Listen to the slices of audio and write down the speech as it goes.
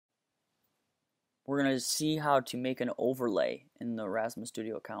we're going to see how to make an overlay in the Aurasma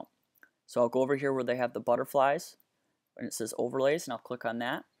Studio account. So I'll go over here where they have the butterflies and it says overlays, and I'll click on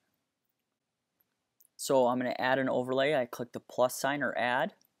that. So I'm going to add an overlay. I click the plus sign or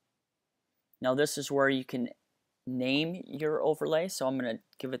add. Now this is where you can name your overlay, so I'm going to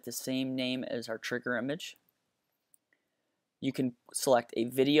give it the same name as our trigger image. You can select a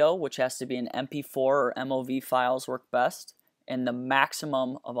video, which has to be an MP4 or MOV files work best, and the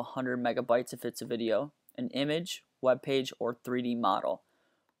maximum of 100 megabytes if it's a video, an image, web page, or 3D model.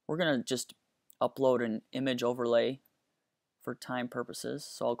 We're going to just upload an image overlay for time purposes,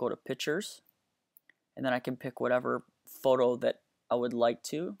 so I'll go to pictures, and then I can pick whatever photo that I would like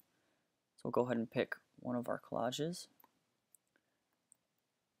to. So we'll go ahead and pick one of our collages.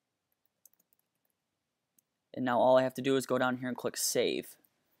 And now all I have to do is go down here and click save.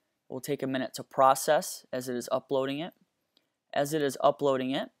 It will take a minute to process as it is uploading it. As it is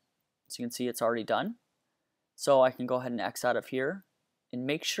uploading it, as you can see, it's already done. So I can go ahead and X out of here and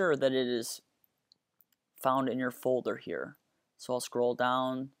make sure that it is found in your folder here. So I'll scroll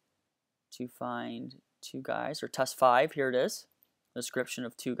down to find two guys, or test 5. Here it is, description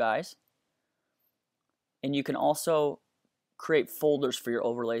of two guys. And you can also create folders for your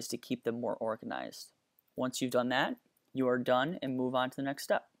overlays to keep them more organized. Once you've done that, you are done and move on to the next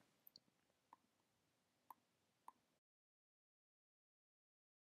step.